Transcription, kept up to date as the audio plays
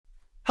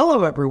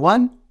Hello,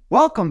 everyone.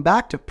 Welcome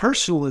back to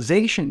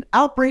Personalization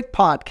Outbreak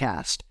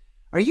Podcast.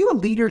 Are you a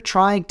leader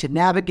trying to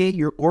navigate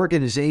your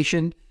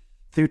organization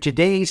through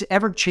today's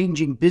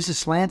ever-changing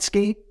business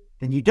landscape?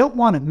 Then you don't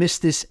want to miss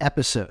this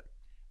episode.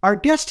 Our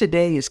guest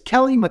today is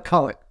Kelly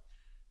McCulloch,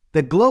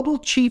 the Global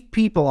Chief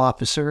People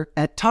Officer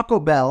at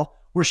Taco Bell,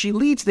 where she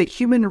leads the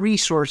Human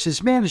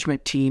Resources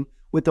Management team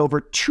with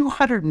over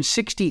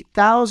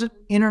 260,000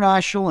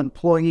 international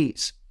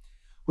employees.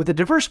 With a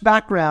diverse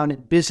background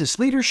in business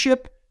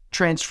leadership,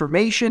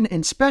 transformation,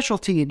 and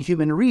specialty in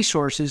human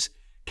resources,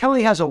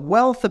 Kelly has a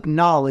wealth of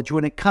knowledge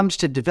when it comes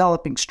to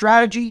developing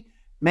strategy,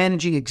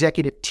 managing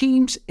executive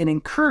teams, and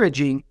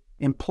encouraging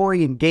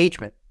employee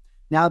engagement.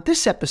 Now,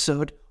 this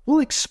episode,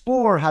 we'll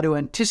explore how to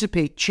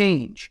anticipate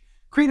change,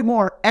 create a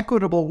more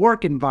equitable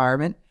work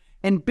environment,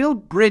 and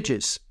build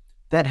bridges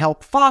that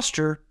help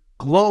foster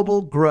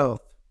global growth.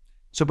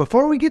 So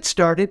before we get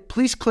started,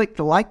 please click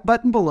the like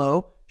button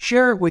below,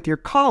 share it with your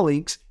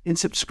colleagues, and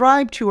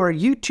subscribe to our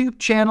YouTube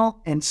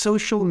channel and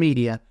social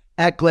media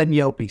at Glenn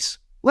Yopes.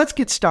 Let's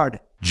get started.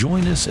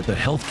 Join us at the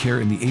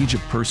Healthcare in the Age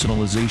of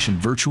Personalization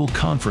virtual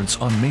conference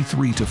on May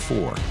 3 to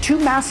 4. Two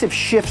massive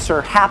shifts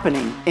are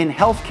happening in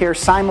healthcare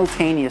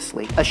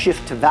simultaneously. A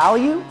shift to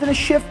value and a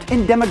shift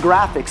in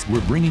demographics.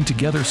 We're bringing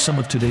together some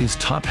of today's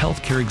top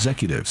healthcare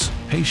executives,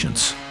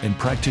 patients, and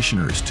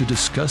practitioners to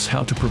discuss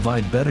how to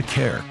provide better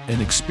care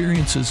and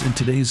experiences in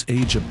today's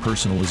age of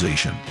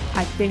personalization.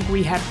 I think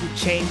we have to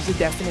change the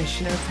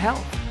definition of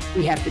health.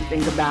 We have to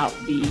think about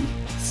the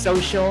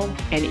social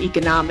and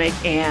economic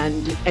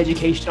and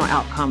educational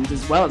outcomes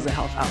as well as the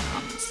health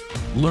outcomes.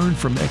 Learn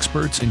from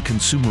experts in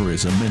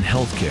consumerism and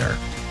healthcare,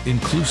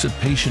 inclusive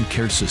patient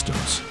care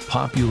systems,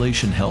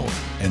 population health,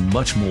 and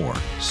much more.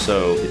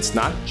 So it's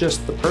not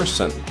just the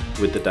person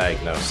with the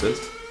diagnosis,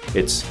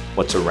 it's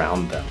what's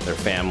around them, their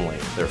family,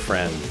 their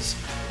friends,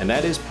 and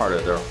that is part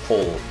of their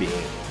whole being.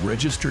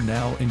 Register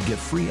now and get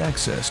free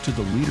access to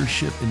the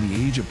Leadership in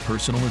the Age of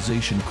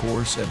Personalization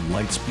course at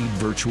Lightspeed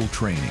Virtual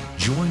Training.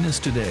 Join us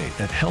today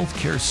at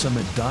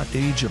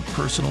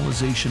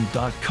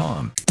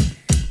healthcaresummit.ageofpersonalization.com.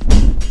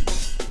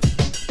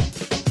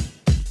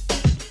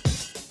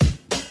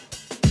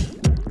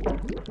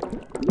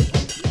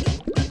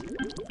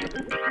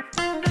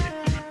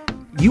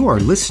 You are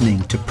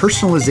listening to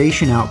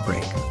Personalization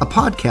Outbreak, a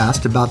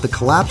podcast about the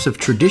collapse of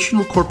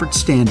traditional corporate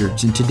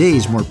standards in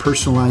today's more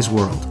personalized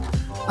world.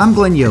 I'm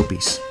Glenn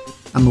Yopes.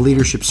 I'm a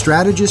leadership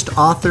strategist,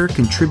 author,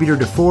 contributor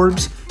to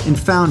Forbes, and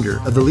founder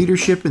of the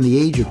Leadership in the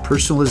Age of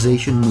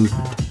Personalization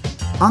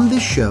movement. On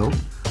this show,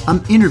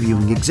 I'm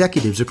interviewing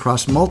executives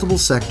across multiple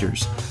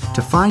sectors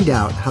to find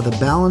out how the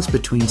balance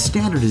between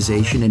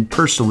standardization and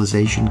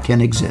personalization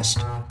can exist.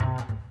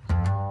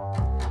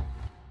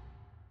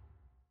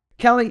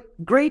 Kelly,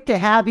 great to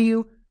have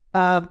you.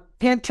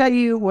 Can't tell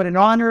you what an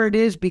honor it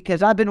is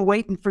because I've been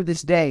waiting for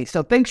this day.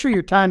 So thanks for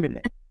your time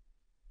today.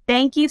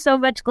 Thank you so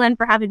much, Glenn,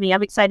 for having me.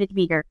 I'm excited to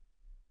be here.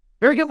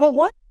 Very good. Well,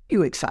 why are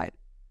you excited?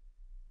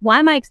 Why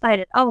am I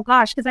excited? Oh,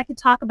 gosh, because I could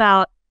talk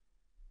about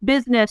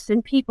business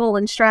and people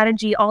and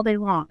strategy all day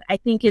long. I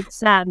think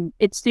it's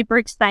super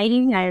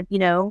exciting.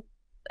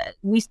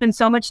 We spend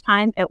so much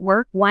time at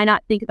work. Why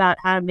not think about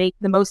how to make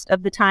the most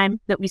of the time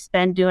that we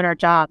spend doing our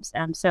jobs?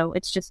 So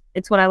it's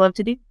what I love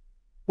to do.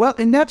 Well,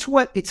 and that's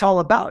what it's all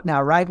about now,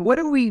 right?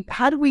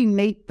 How do we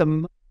make the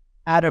most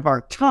out of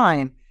our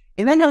time?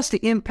 And that has to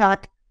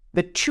impact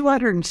the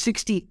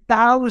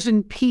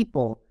 260,000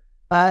 people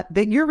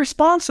that you're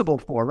responsible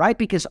for, right?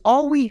 Because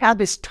all we have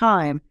is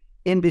time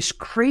in this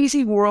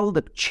crazy world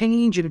of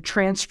change and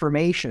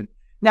transformation.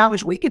 Now,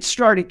 as we get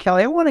started,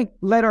 Kelly, I want to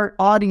let our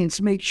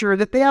audience make sure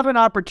that they have an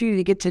opportunity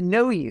to get to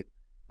know you,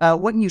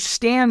 what you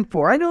stand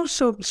for. I know,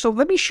 so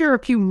let me share a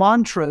few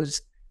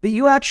mantras that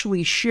you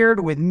actually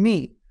shared with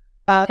me.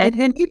 And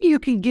maybe you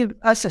can give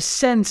us a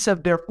sense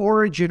of their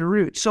origin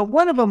root. So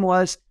one of them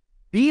was,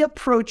 be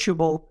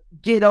approachable,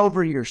 get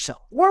over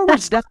yourself. Where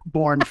was that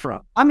born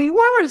from? I mean,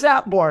 where was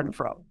that born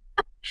from?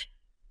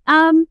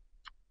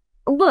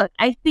 Look,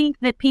 I think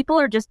that people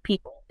are just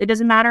people. It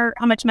doesn't matter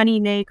how much money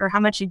you make or how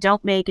much you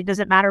don't make. It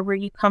doesn't matter where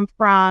you come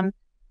from.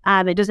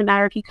 It doesn't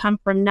matter if you come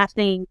from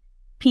nothing.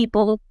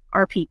 People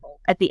are people.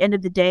 At the end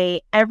of the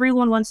day,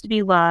 everyone wants to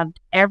be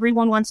loved.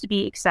 Everyone wants to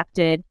be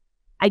accepted.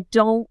 I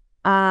don't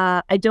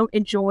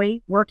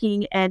enjoy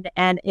working in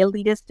an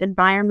elitist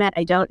environment.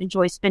 I don't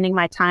enjoy spending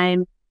my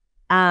time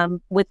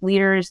with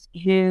leaders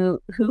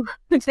who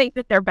think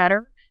that they're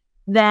better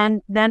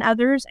than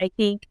others. I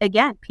think,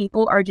 again,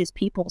 people are just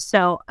people.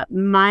 So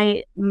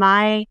my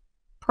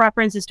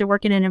preference is to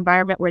work in an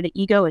environment where the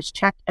ego is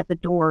checked at the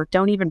door.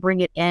 Don't even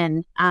bring it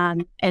in.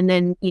 And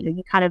then,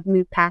 you kind of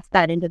move past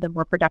that into the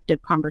more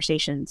productive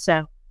conversation.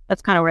 So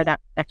that's kind of where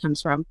that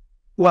comes from.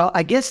 Well,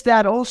 I guess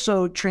that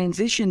also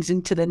transitions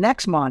into the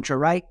next mantra,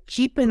 right?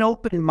 Keep an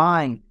open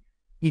mind.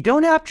 You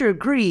don't have to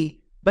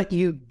agree, but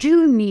you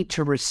do need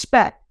to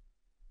respect.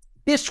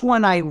 This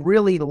one I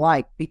really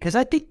like because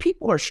I think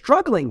people are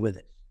struggling with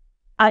it.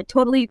 I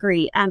totally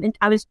agree. And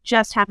I was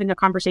just having a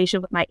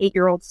conversation with my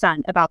 8-year-old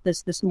son about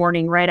this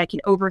morning, right? I can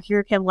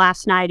overhear him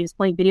last night. He was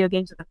playing video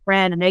games with a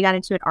friend and they got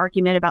into an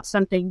argument about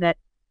something that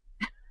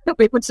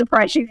it would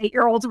surprise you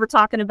 8-year-olds were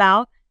talking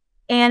about.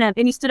 And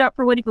he stood up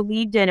for what he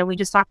believed in. And we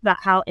just talked about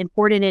how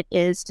important it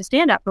is to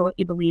stand up for what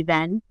you believe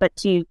in, but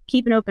to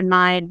keep an open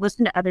mind,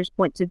 listen to others'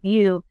 points of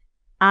view,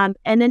 and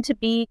then to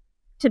be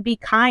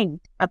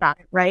kind about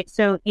it, right?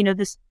 So,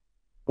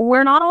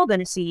 we're not all going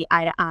to see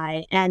eye to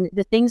eye. And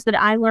the things that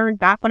I learned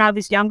back when I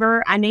was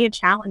younger, I may have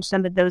challenged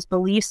some of those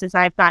beliefs as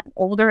I've gotten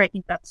older. I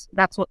think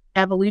that's what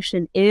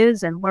evolution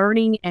is, and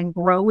learning and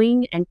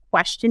growing and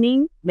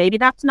questioning. Maybe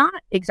that's not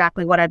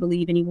exactly what I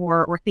believe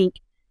anymore or think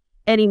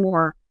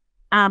anymore.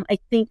 I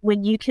think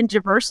when you can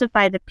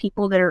diversify the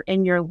people that are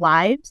in your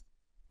lives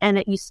and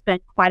that you spend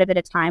quite a bit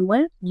of time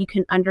with, you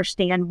can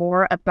understand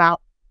more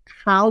about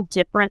how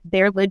different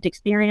their lived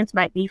experience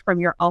might be from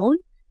your own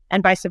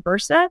and vice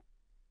versa.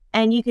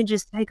 And you can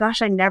just say,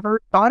 gosh, I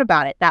never thought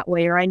about it that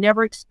way, or I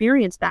never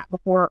experienced that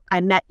before I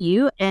met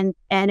you. And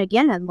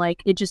again,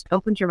 like, it just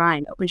opens your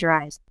mind, opens your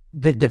eyes.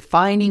 The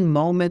defining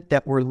moment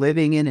that we're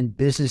living in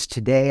business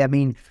today, I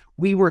mean,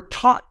 we were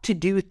taught to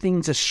do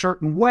things a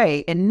certain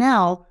way, and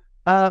now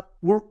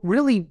we're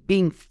really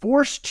being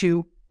forced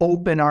to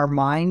open our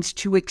minds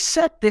to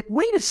accept that,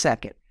 wait a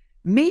second,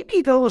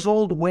 maybe those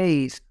old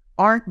ways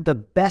aren't the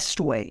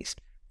best ways.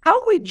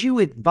 How would you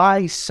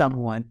advise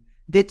someone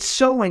that's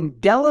so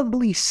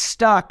indelibly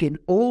stuck in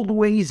old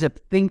ways of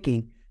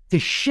thinking to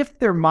shift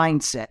their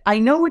mindset? I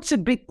know it's a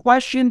big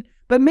question,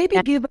 but maybe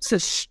give us a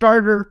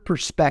starter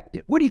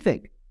perspective. What do you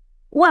think?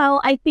 Well,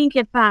 I think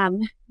if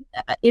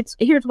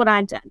here's what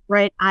I've done,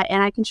 right?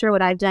 I can share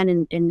what I've done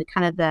in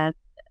kind of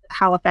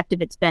how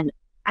effective it's been.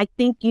 I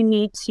think you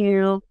need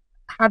to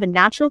have a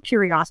natural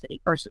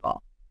curiosity, first of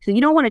all. So you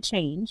don't want to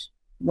change.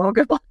 Well,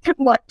 good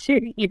luck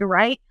to you,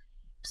 right?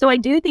 So I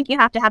do think you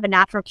have to have a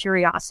natural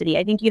curiosity.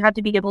 I think you have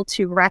to be able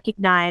to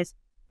recognize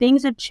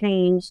things have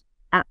changed.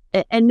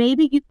 And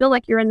maybe you feel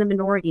like you're in the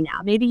minority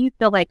now. Maybe you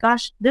feel like,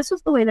 gosh, this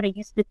was the way that I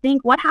used to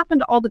think. What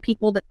happened to all the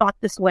people that thought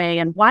this way?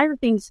 And why are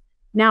things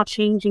now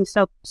changing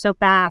so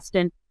fast?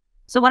 And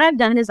so what I've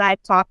done is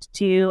I've talked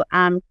to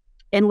and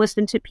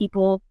listened to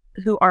people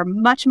who are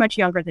much, much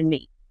younger than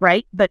me,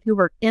 right? But who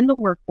are in the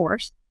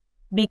workforce,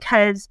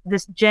 because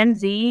this Gen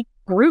Z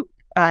group,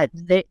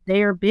 they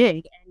are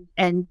big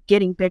and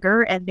getting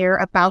bigger, and they're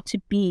about to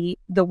be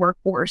the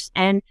workforce,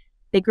 and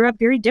they grew up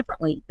very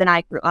differently than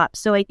I grew up.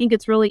 So I think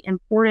it's really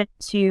important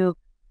to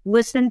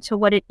listen to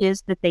what it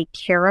is that they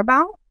care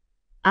about,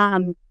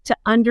 to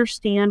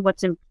understand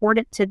what's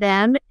important to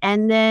them,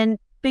 and then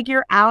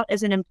figure out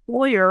as an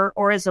employer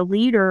or as a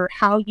leader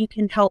how you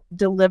can help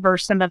deliver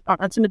some of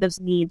those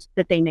needs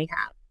that they may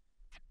have.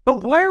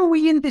 But why are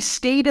we in this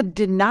state of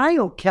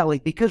denial, Kelly?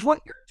 Because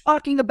what you're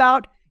talking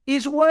about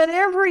is what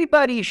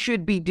everybody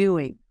should be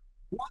doing.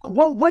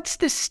 Well, what's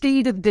the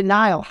state of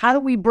denial? How do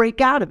we break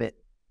out of it?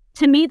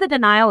 To me, the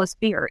denial is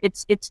fear.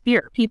 It's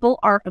fear. People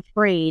are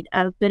afraid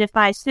of that if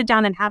I sit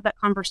down and have that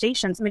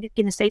conversation, somebody's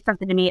going to say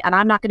something to me and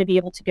I'm not going to be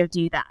able to go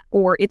do that.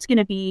 Or it's going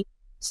to be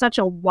such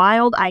a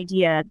wild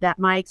idea that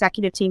my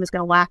executive team is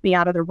going to laugh me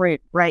out of the room,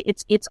 right?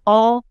 It's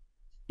all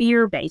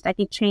fear-based. I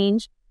think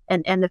change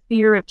and the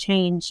fear of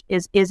change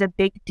is a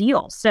big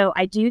deal. So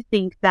I do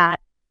think that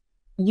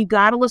you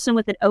got to listen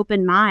with an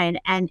open mind,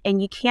 and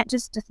you can't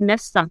just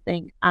dismiss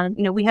something.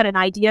 We had an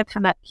idea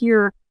come up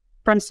here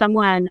from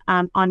someone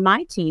on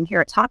my team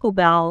here at Taco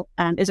Bell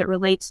as it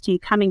relates to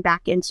coming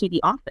back into the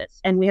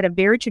office. And we had a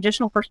very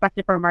traditional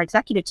perspective from our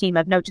executive team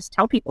of, no, just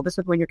tell people this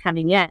is when you're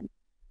coming in.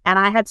 And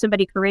I had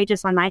somebody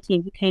courageous on my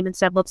team who came and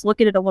said, let's look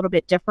at it a little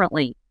bit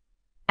differently.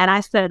 And I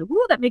said,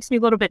 ooh, that makes me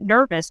a little bit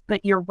nervous,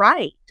 but you're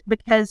right,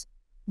 because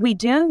we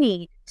do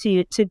need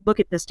to look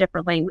at this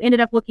differently. We ended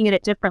up looking at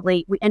it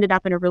differently. We ended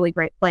up in a really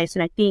great place.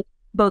 And I think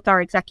both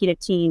our executive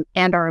team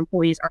and our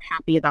employees are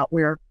happy about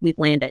where we've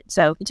landed.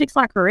 So it takes a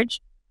lot of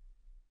courage.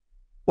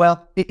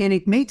 Well, and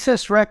it makes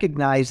us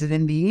recognize that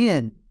in the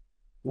end,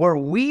 where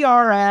we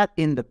are at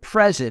in the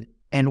present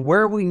and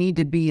where we need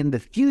to be in the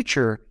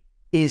future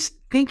is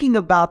thinking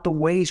about the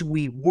ways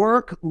we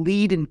work,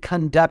 lead, and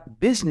conduct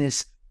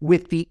business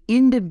with the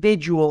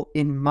individual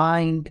in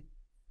mind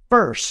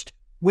first.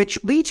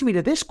 Which leads me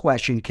to this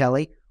question,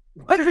 Kelly.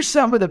 What are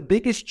some of the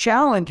biggest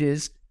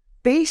challenges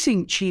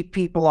facing chief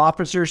people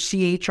officers,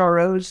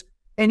 CHROs,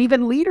 and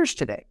even leaders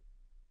today?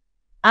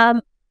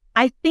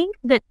 I think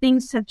that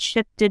things have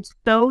shifted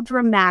so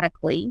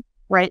dramatically,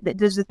 right? That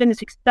there's been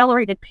this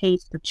accelerated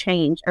pace of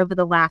change over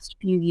the last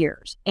few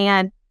years.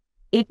 And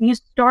if you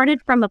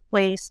started from a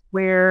place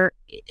where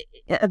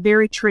a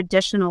very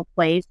traditional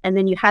place, and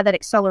then you had that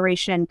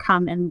acceleration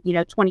come in,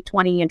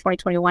 2020 and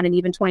 2021 and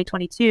even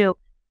 2022,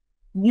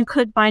 you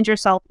could find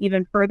yourself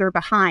even further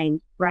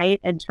behind, right?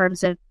 In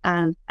terms of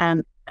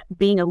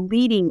being a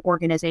leading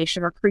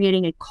organization or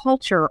creating a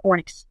culture or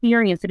an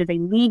experience that is a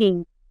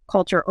leading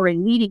culture or a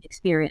leading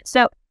experience.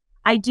 So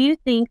I do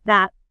think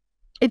that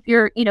if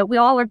you're, we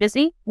all are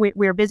busy.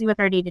 We're busy with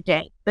our day to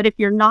day. But if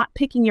you're not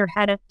picking your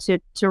head up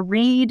to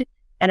read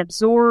and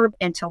absorb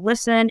and to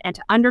listen and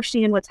to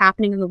understand what's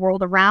happening in the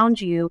world around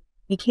you,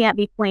 you can't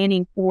be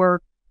planning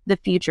for the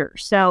future.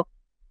 So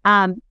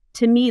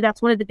to me,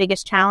 that's one of the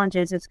biggest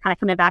challenges is kind of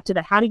coming back to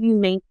the how do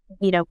you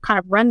kind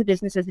of run the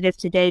business as it is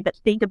today, but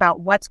think about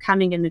what's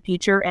coming in the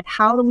future and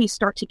how do we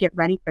start to get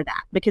ready for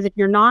that? Because if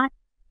you're not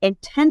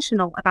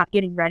intentional about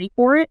getting ready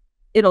for it,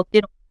 it'll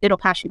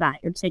pass you by.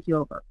 It'll take you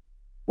over.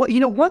 Well,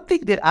 one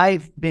thing that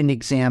I've been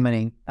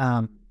examining,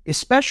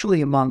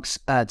 especially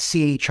amongst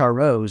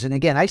CHROs, and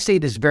again, I say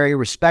this very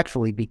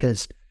respectfully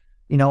because,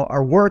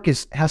 our work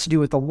has to do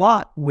with a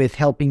lot with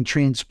helping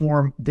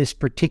transform this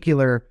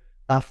particular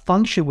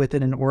function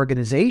within an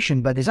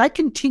organization. But as I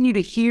continue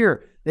to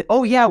hear that,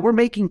 oh yeah, we're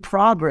making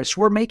progress,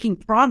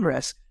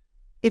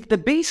 if the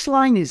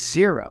baseline is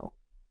 0,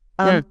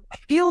 I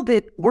feel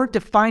that we're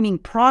defining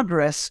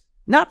progress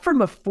not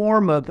from a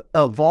form of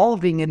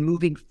evolving and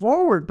moving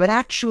forward, but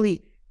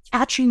actually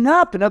catching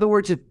up. In other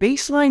words, if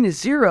baseline is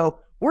 0,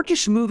 we're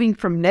just moving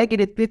from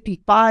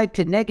 -55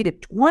 to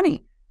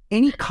 -20.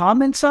 Any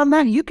comments on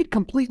that? You could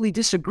completely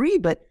disagree,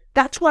 but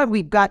that's why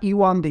we've got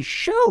you on this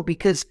show,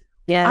 because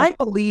I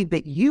believe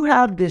that you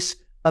have this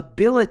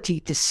ability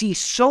to see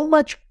so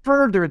much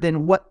further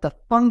than what the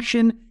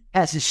function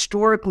has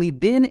historically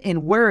been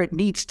and where it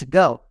needs to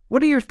go.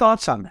 What are your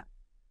thoughts on that?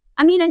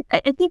 I mean, I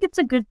think it's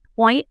a good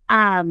point.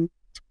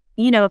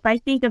 If I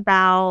think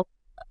about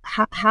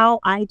how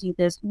I do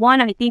this,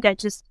 one, I think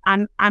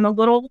I'm a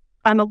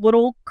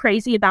little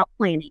crazy about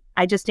planning.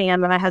 I just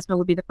am, and my husband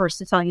would be the first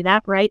to tell you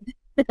that, right?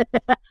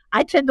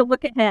 I tend to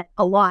look ahead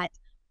a lot.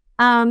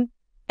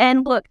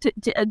 And look,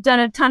 done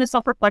a ton of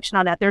self-reflection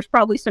on that. There's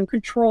probably some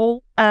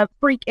control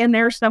freak in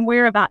there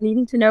somewhere about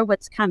needing to know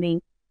what's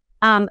coming.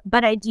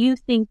 But I do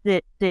think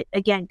that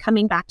again,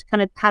 coming back to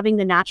kind of having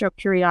the natural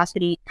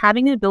curiosity,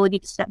 having the ability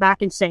to step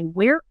back and say,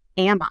 where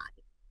am I?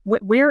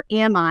 Where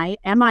am I?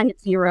 Am I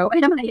at 0?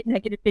 Am I at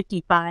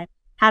 -55?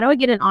 How do I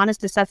get an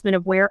honest assessment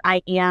of where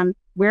I am,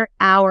 where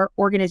our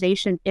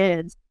organization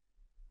is?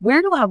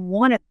 Where do I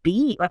want to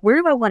be? Like,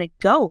 where do I want to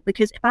go?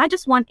 Because if I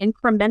just want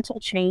incremental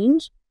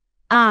change,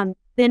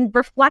 then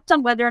reflect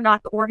on whether or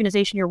not the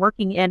organization you're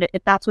working in,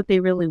 if that's what they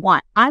really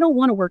want. I don't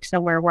want to work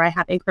somewhere where I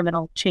have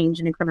incremental change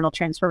and incremental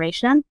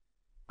transformation.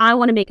 I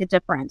want to make a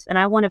difference, and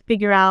I want to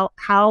figure out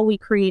how we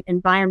create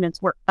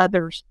environments where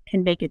others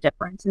can make a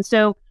difference. And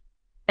so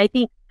I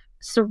think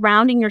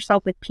surrounding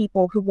yourself with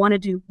people who want to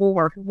do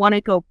more, who want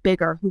to go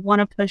bigger, who want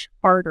to push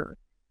harder,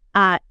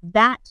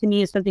 that to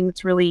me is something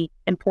that's really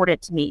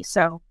important to me.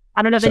 So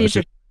I don't know if any of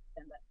you.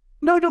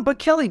 No, but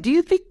Kelly, do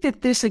you think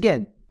that this,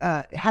 again,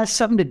 has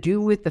something to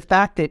do with the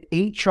fact that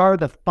HR,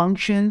 the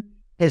function,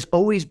 has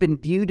always been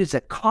viewed as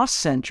a cost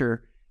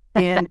center,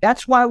 and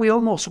that's why we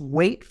almost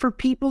wait for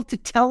people to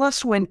tell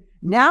us, when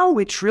now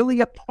it's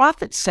really a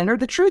profit center?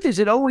 The truth is,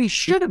 it always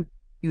should have been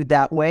viewed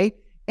that way.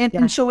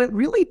 And so it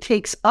really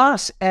takes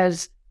us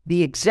as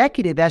the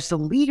executive, as the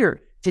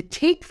leader, to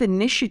take the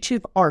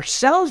initiative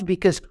ourselves,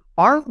 because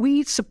aren't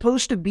we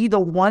supposed to be the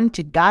one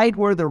to guide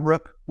where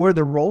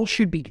the role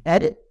should be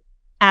headed?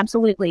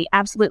 Absolutely.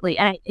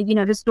 And,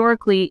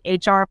 historically,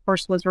 HR, of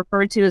course, was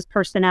referred to as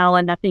personnel,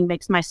 and nothing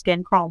makes my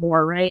skin crawl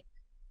more, right?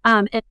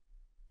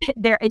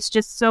 It's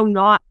just so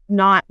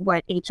not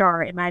what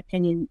HR, in my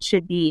opinion,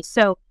 should be.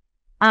 So,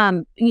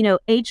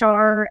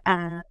 HR,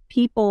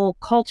 people,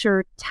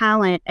 culture,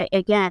 talent,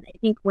 again, I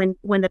think when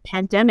the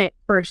pandemic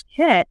first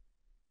hit,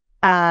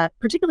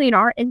 particularly in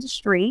our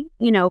industry,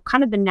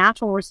 kind of the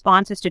natural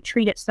response is to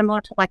treat it similar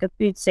to like a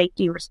food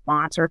safety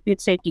response or a food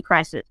safety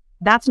crisis.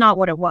 That's not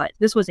what it was.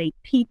 This was a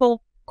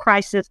people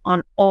crisis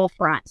on all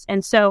fronts.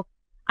 And so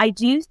I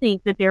do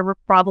think that there were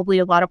probably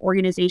a lot of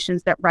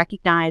organizations that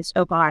recognized,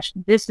 oh gosh,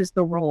 this is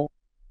the role,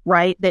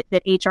 right,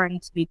 that HR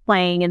needs to be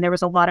playing. And there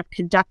was a lot of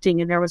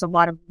conducting, and there was a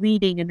lot of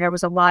leading, and there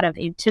was a lot of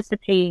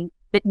anticipating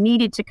that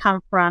needed to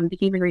come from the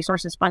human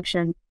resources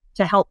function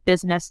to help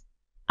business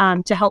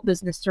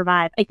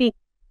survive. I think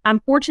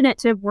I'm fortunate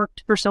to have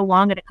worked for so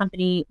long at a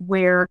company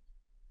where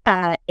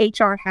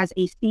HR has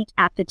a seat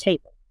at the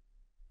table.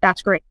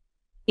 That's great.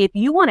 If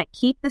you want to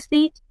keep the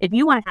seat, if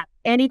you want to have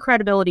any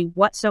credibility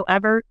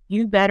whatsoever,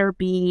 you better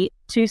be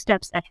 2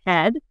 steps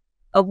ahead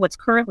of what's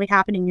currently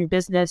happening in your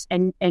business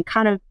and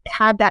kind of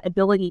have that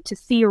ability to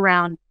see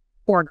around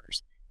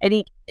corners. I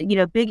think,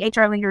 big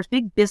HR leaders,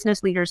 big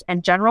business leaders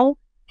in general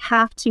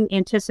have to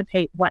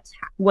anticipate what's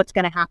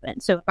going to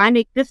happen. So if I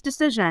make this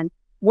decision,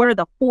 what are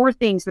the 4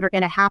 things that are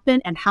going to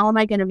happen, and how am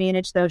I going to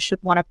manage those should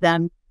one of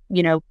them,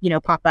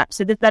 pop up?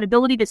 So that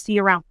ability to see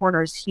around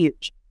corners is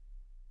huge.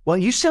 Well,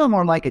 you sound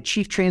more like a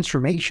chief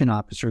transformation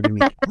officer to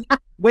me.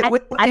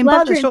 I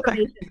love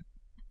transformation.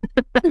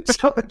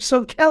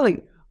 So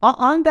Kelly,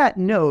 on that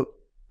note,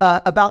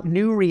 about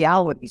new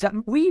realities,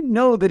 we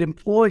know that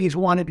employees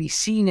want to be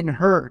seen and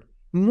heard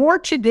more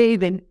today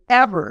than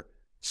ever.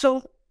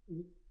 So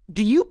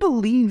do you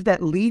believe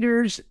that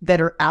leaders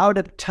that are out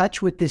of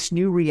touch with this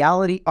new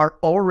reality are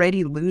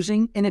already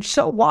losing? And if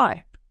so,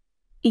 why?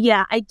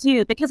 Yeah, I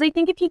do. Because I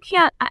think if you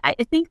can't, I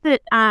think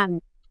that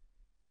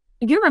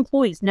your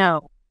employees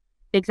know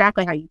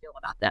exactly how you feel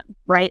about them,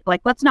 right?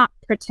 Like, let's not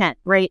pretend,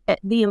 right?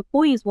 The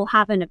employees will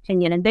have an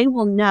opinion and they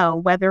will know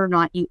whether or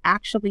not you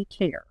actually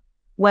care,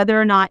 whether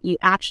or not you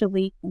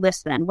actually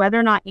listen, whether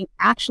or not you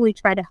actually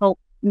try to help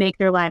make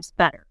their lives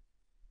better.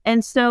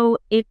 And so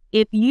if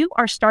you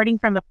are starting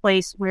from a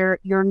place where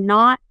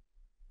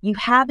you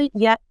haven't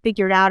yet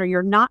figured out, or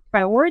you're not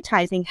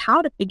prioritizing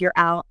how to figure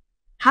out,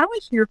 how do I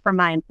hear from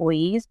my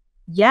employees?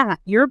 Yeah,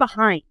 you're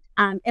behind.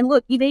 And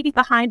look, you may be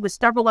behind with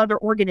several other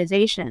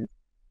organizations,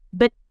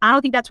 but I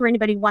don't think that's where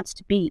anybody wants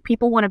to be.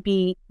 People want to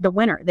be the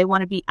winner. They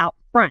want to be out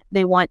front.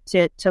 They want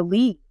to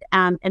lead.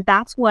 And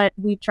that's what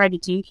we've tried to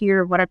do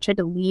here. What I've tried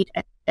to lead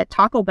at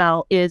Taco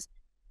Bell is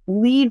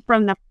lead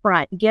from the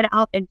front, get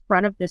out in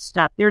front of this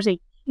stuff. There's a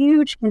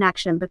huge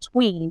connection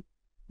between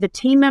the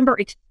team member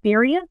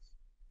experience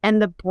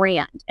and the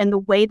brand and the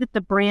way that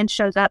the brand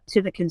shows up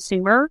to the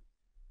consumer.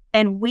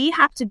 And we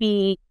have to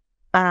be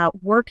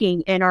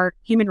working in our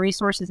human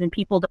resources and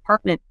people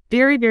department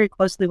very, very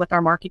closely with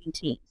our marketing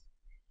teams,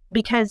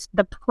 because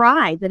the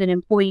pride that an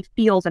employee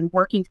feels in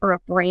working for a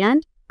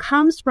brand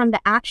comes from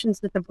the actions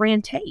that the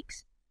brand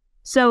takes.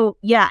 So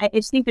yeah, I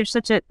just think there's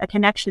such a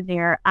connection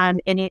there.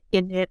 And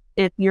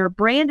if your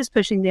brand is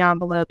pushing the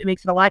envelope, it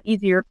makes it a lot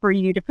easier for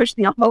you to push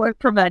the envelope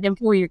from an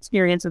employee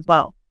experience as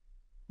well.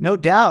 No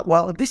doubt.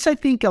 Well, this, I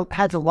think,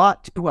 has a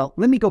lot. Well,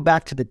 let me go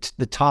back to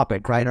the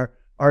topic, right?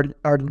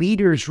 Are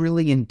leaders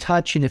really in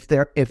touch? And if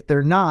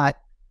they're not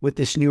with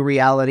this new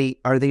reality,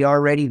 are they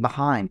already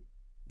behind?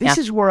 This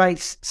is where I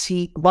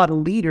see a lot of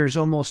leaders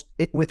almost,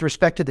 with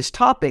respect to this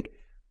topic,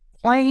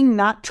 playing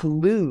not to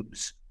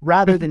lose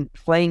rather than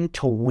playing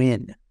to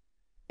win.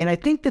 And I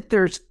think that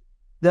there's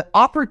the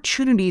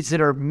opportunities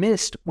that are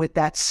missed with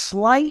that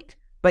slight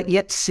but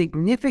yet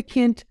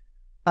significant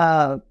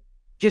level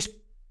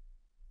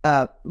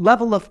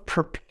of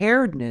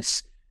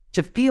preparedness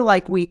to feel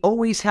like we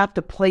always have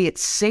to play it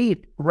safe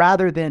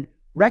rather than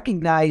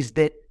recognize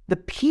that the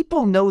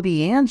people know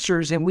the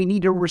answers and we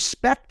need to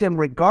respect them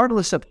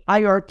regardless of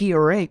hierarchy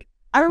or rank.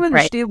 I don't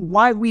understand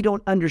why we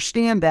don't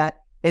understand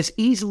that as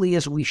easily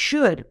as we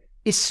should,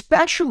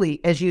 especially,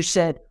 as you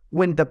said,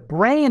 when the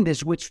brand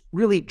is what's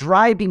really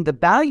driving the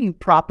value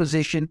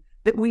proposition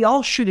that we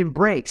all should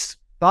embrace.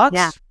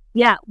 Thoughts?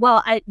 Yeah.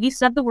 Well, you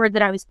said the word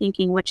that I was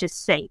thinking, which is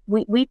safe.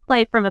 We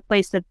play from a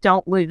place of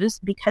don't lose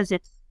because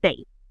it's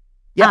safe.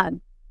 Yeah.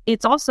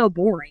 It's also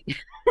boring.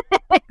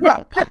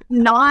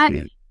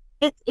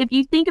 If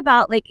you think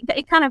about, like,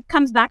 it kind of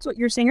comes back to what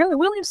you're saying earlier.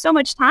 We only have so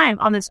much time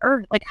on this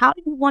earth. Like, how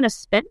do you want to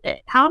spend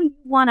it? How do you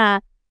want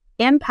to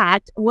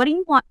impact? What do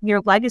you want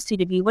your legacy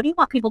to be? What do you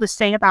want people to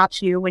say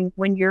about you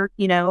when you're,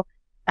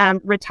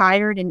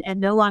 retired and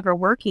no longer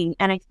working?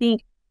 And I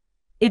think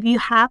if you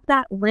have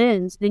that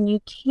lens, then you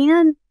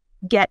can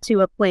get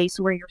to a place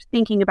where you're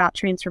thinking about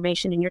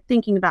transformation and you're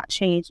thinking about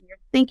change and you're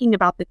thinking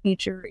about the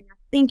future and you're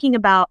thinking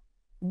about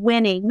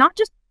winning, not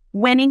just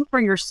winning for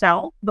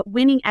yourself, but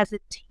winning as a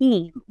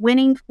team,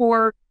 winning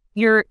for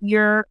your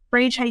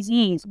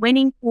franchisees,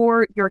 winning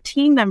for your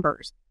team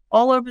members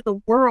all over the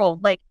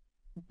world. Like,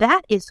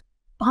 that is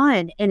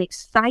fun and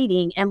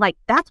exciting. And like,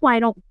 that's why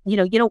you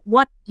don't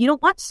want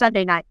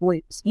Sunday night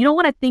blues. You don't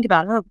want to think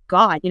about, oh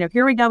God,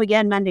 here we go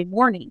again Monday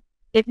morning.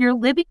 If you're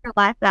living your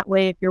life that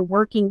way, if you're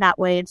working that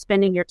way and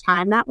spending your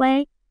time that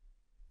way,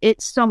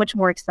 it's so much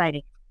more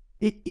exciting.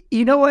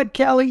 You know what,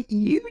 Kelly?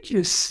 You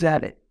just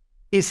said it.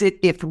 Is it,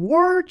 if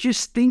we're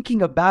just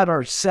thinking about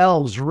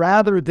ourselves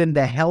rather than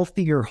the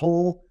healthier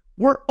whole,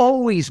 we're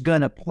always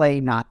going to play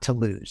not to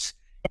lose.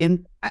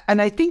 And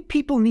I think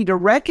people need to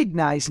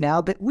recognize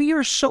now that we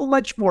are so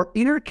much more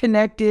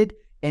interconnected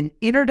and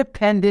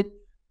interdependent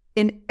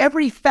in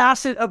every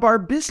facet of our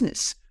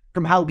business,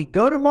 from how we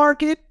go to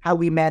market, how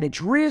we manage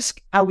risk,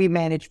 how we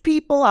manage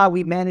people, how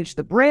we manage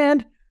the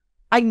brand.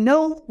 I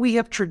know we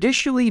have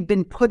traditionally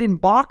been put in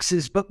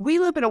boxes, but we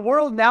live in a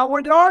world now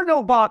where there are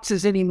no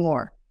boxes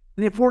anymore.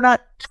 And if we're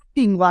not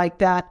thinking like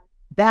that,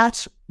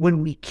 that's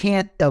when we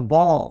can't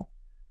evolve.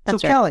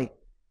 That's so, right. Kelly,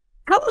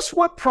 tell us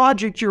what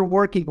project you're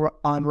working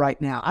on right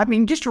now. I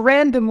mean, just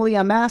randomly,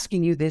 I'm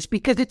asking you this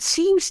because it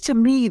seems to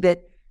me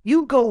that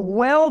you go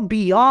well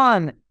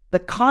beyond the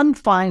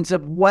confines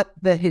of what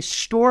the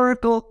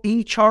historical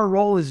HR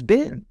role has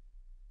been.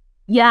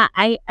 Yeah,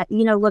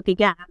 look,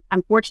 again,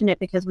 I'm fortunate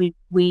because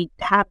we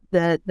have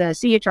the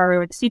CHRO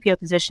or the CPO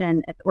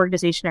position at the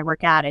organization I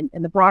work at, and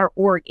the broader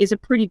org is a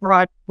pretty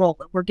broad role.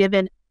 We're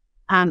given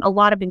a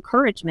lot of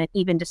encouragement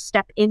even to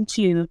step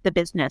into the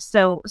business.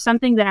 So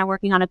something that I'm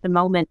working on at the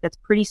moment that's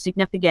pretty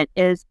significant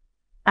is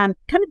kind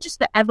of just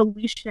the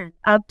evolution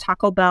of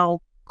Taco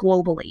Bell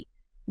globally.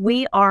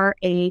 We are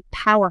a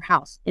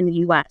powerhouse in the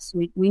U.S.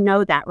 We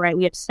know that, right?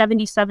 We have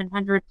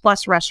 7,700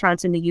 plus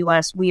restaurants in the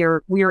U.S. We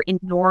are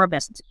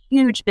enormous. It's a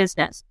huge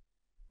business.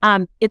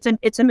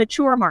 It's a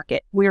mature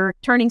market. We're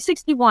turning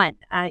 61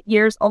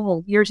 years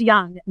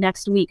young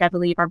next week, I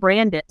believe our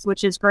brand is,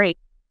 which is great.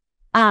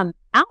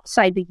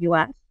 Outside the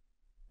U.S.,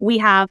 we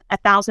have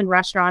 1,000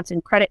 restaurants,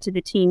 and credit to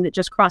the team that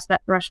just crossed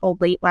that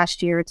threshold late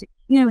last year. It's a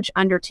huge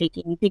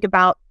undertaking. You think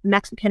about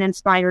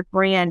Mexican-inspired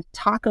brand,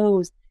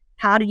 tacos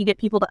How do you get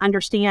people to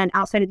understand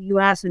outside of the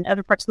U.S. and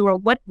other parts of the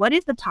world what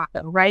is the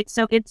taco, right?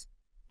 So it's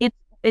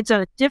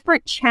a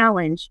different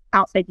challenge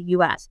outside the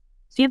U.S.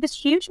 So you have this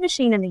huge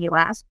machine in the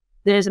U.S.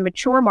 that is a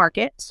mature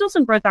market, still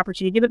some growth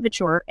opportunity, but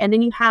mature, and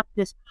then you have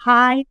this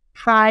high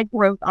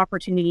growth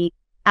opportunity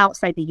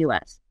outside the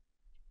U.S.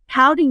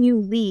 How do you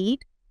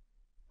lead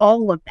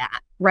all of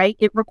that, right?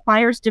 It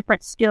requires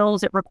different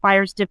skills. It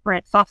requires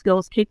different soft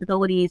skills,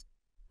 capabilities.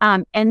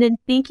 And then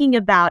thinking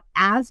about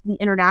as the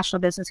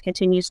international business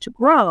continues to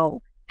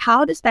grow,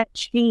 how does that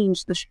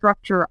change the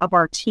structure of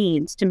our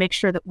teams to make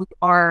sure that we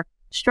are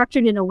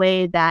structured in a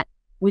way that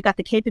we've got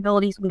the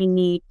capabilities we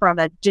need from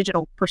a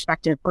digital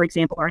perspective, for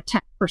example, or a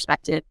tech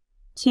perspective,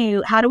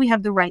 to how do we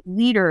have the right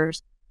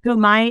leaders who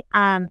might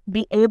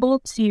be able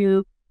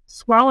to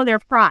swallow their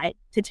pride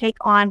to take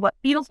on what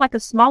feels like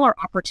a smaller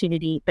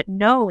opportunity, but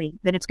knowing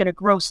that it's going to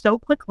grow so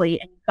quickly,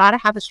 and you've got to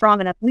have a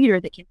strong enough leader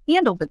that can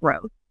handle the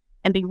growth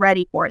and be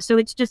ready for it. So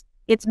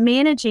it's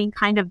managing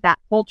kind of that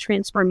whole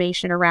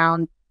transformation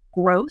around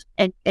growth,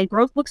 and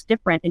growth looks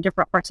different in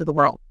different parts of the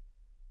world.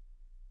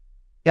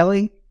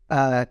 Kelly,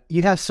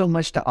 you have so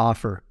much to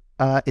offer.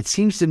 It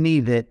seems to me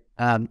that,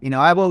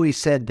 I've always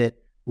said that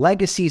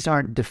legacies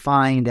aren't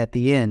defined at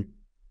the end.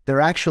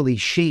 They're actually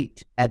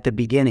shaped at the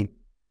beginning.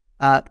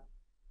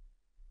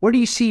 Where do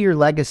you see your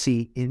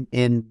legacy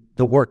in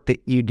the work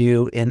that you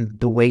do and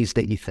the ways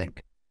that you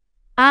think?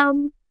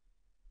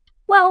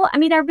 Well, I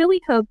mean, I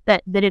really hope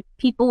that if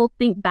people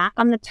think back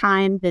on the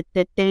time that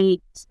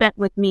they spent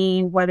with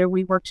me, whether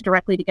we worked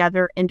directly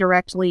together,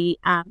 indirectly,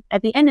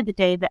 at the end of the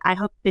day, that I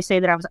hope they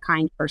say that I was a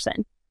kind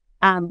person.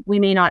 We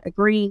may not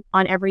agree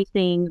on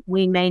everything.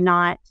 We may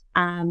not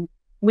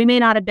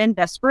have been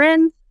best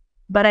friends,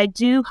 but I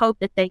do hope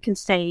that they can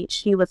say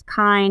she was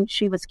kind,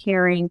 she was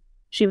caring,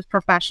 she was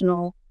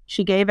professional,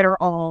 she gave it her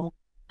all,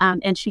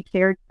 and she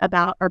cared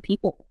about our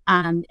people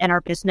and our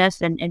business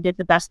and did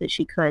the best that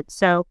she could.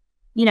 So,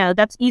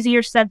 that's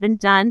easier said than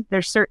done.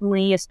 There's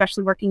certainly,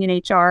 especially working in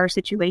HR,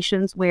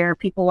 situations where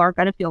people are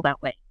going to feel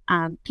that way.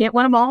 Can't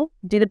win them all.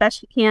 Do the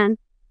best you can,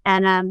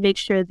 and make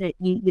sure that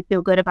you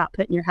feel good about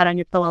putting your head on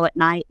your pillow at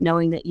night,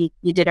 knowing that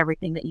you did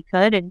everything that you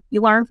could, and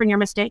you learn from your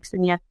mistakes,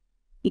 and you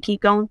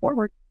keep going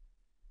forward.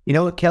 You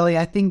know what, Kelly?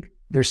 I think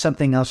there's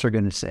something else we're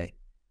going to say,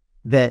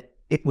 that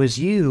it was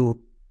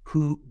you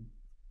who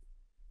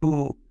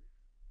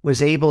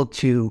was able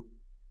to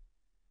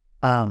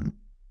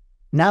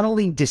not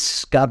only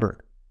discover,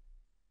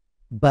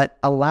 but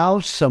allow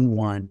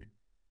someone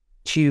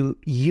to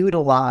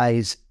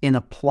utilize and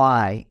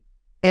apply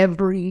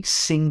every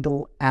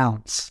single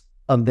ounce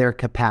of their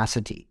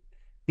capacity,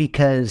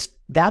 because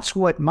that's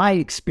what my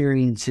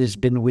experience has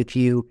been with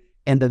you,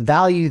 and the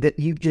value that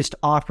you've just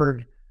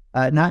offered,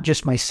 not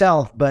just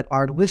myself, but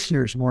our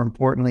listeners, more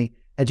importantly,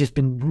 has just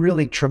been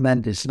really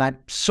tremendous. And I'm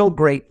so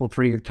grateful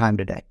for your time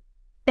today.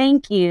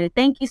 Thank you.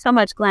 Thank you so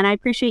much, Glenn. I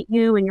appreciate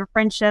you and your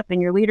friendship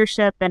and your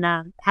leadership,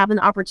 and having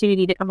the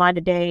opportunity to come on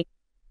today.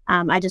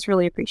 I just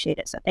really appreciate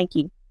it. So thank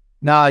you.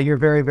 No, you're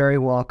very, very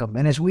welcome.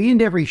 And as we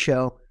end every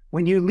show,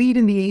 when you lead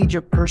in the age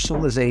of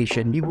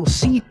personalization, you will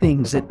see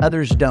things that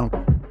others don't,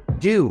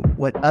 do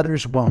what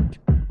others won't,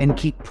 and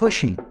keep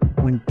pushing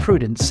when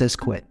prudence says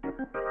quit.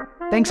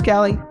 Thanks,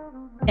 Callie.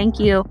 Thank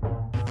you.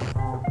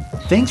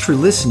 Thanks for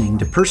listening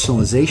to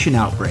Personalization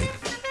Outbreak.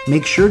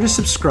 Make sure to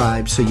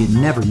subscribe so you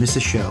never miss a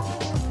show.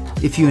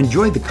 If you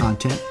enjoyed the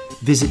content,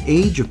 visit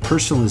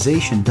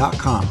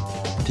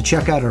ageofpersonalization.com to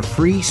check out our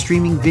free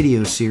streaming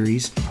video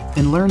series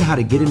and learn how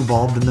to get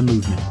involved in the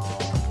movement.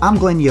 I'm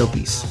Glenn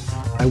Yopes.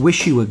 I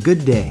wish you a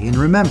good day, and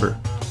remember,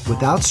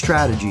 without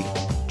strategy,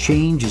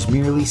 change is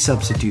merely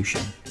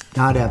substitution,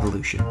 not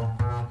evolution.